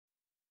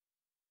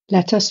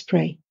Let us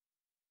pray.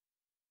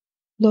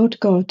 Lord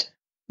God,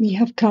 we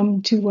have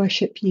come to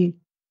worship you.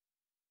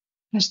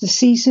 As the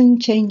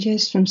season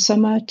changes from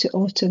summer to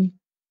autumn,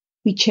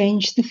 we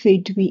change the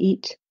food we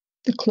eat,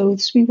 the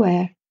clothes we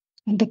wear,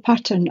 and the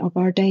pattern of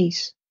our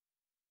days.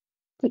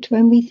 But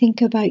when we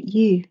think about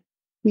you,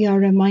 we are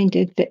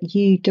reminded that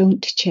you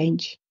don't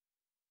change.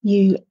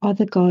 You are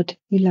the God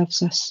who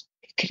loves us,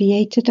 who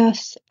created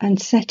us and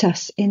set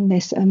us in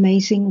this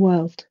amazing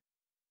world.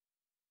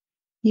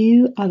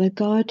 You are the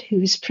God who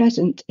is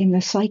present in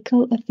the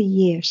cycle of the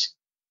years,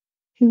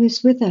 who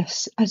is with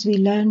us as we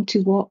learn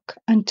to walk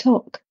and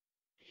talk,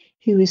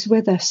 who is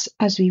with us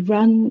as we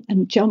run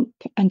and jump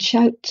and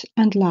shout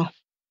and laugh,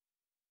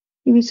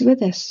 who is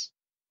with us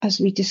as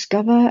we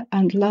discover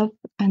and love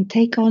and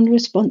take on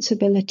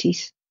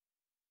responsibilities,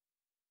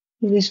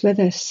 who is with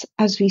us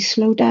as we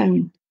slow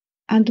down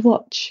and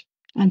watch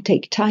and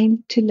take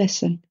time to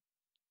listen.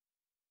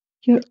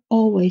 You're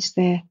always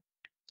there,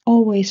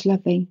 always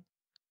loving,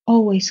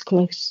 always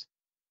close.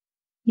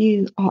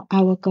 You are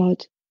our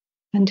God,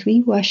 and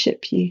we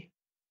worship you.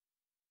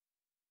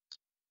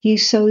 You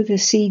sow the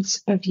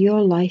seeds of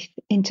your life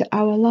into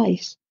our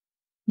lives,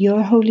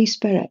 your Holy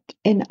Spirit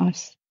in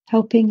us,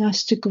 helping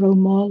us to grow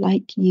more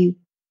like you.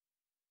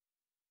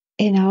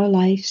 In our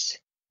lives,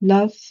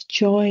 love,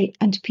 joy,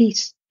 and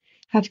peace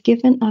have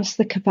given us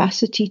the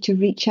capacity to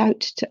reach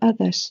out to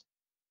others.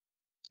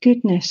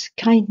 Goodness,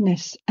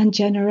 kindness, and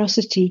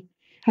generosity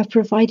have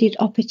provided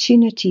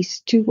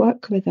opportunities to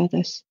work with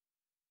others.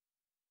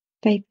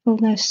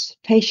 Faithfulness,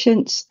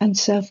 patience, and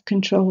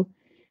self-control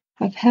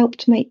have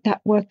helped make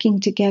that working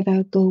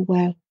together go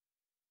well.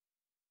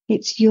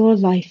 It's your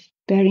life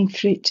bearing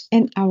fruit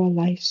in our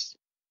lives.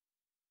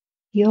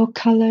 Your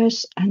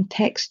colours and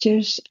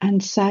textures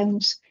and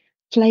sounds,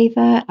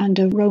 flavour and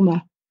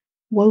aroma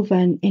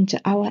woven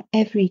into our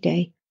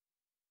everyday.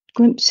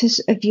 Glimpses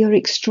of your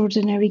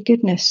extraordinary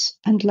goodness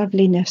and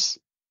loveliness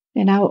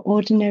in our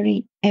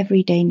ordinary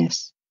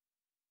everydayness.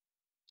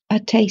 A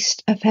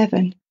taste of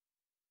heaven,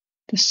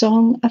 the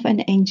song of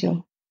an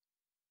angel,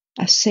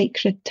 a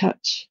sacred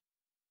touch,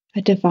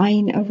 a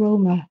divine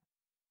aroma,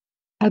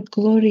 a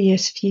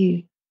glorious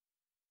view.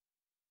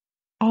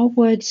 Our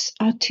words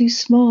are too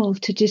small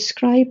to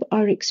describe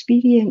our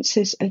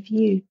experiences of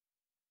you,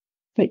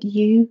 but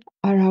you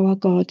are our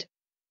God,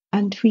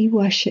 and we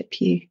worship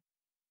you.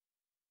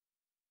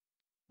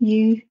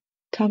 You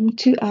come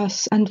to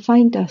us and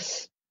find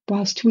us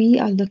whilst we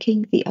are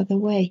looking the other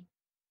way.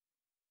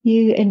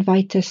 You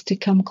invite us to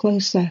come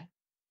closer,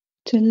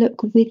 to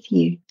look with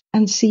you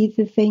and see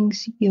the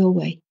things your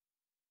way.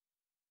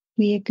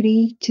 We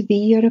agree to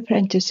be your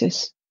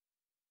apprentices,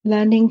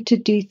 learning to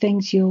do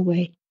things your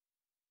way.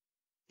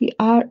 We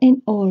are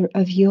in awe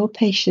of your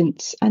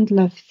patience and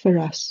love for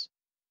us.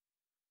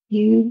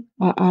 You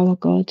are our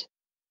God,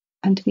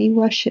 and we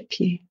worship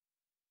you.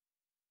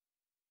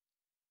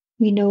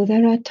 We know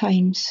there are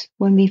times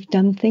when we've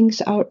done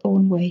things our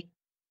own way,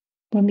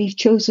 when we've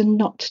chosen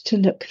not to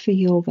look for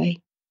your way.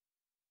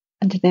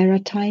 And there are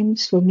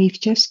times when we've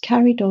just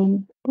carried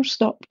on or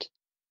stopped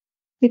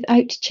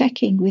without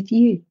checking with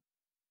you.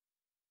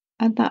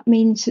 And that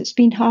means it's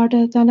been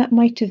harder than it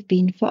might have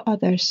been for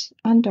others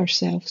and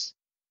ourselves.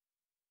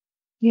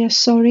 We are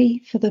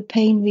sorry for the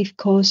pain we've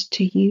caused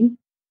to you,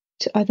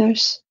 to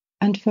others,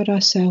 and for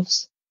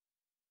ourselves.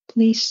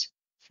 Please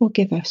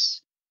forgive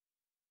us.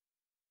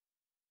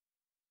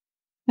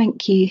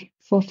 Thank you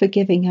for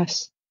forgiving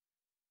us.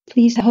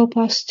 Please help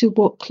us to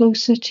walk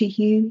closer to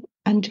you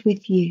and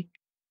with you,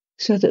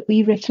 so that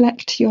we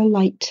reflect your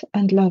light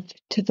and love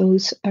to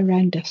those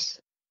around us.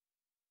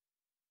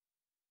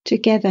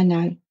 Together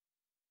now,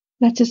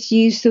 let us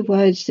use the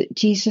words that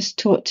Jesus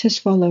taught his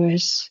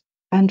followers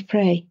and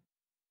pray.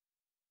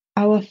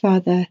 Our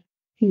Father,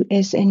 who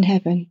is in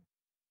heaven,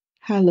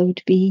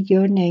 hallowed be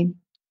your name.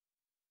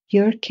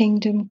 Your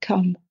kingdom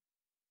come.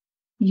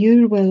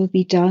 Your will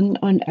be done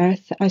on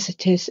earth as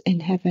it is in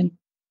heaven.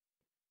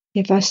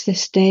 Give us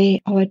this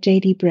day our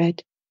daily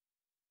bread,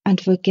 and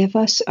forgive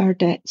us our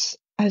debts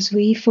as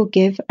we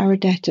forgive our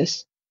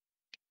debtors.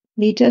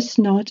 Lead us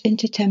not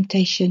into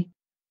temptation,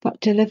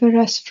 but deliver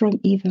us from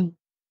evil.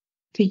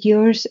 For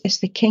yours is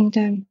the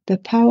kingdom, the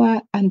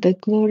power, and the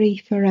glory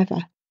forever.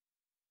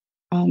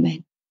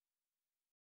 Amen.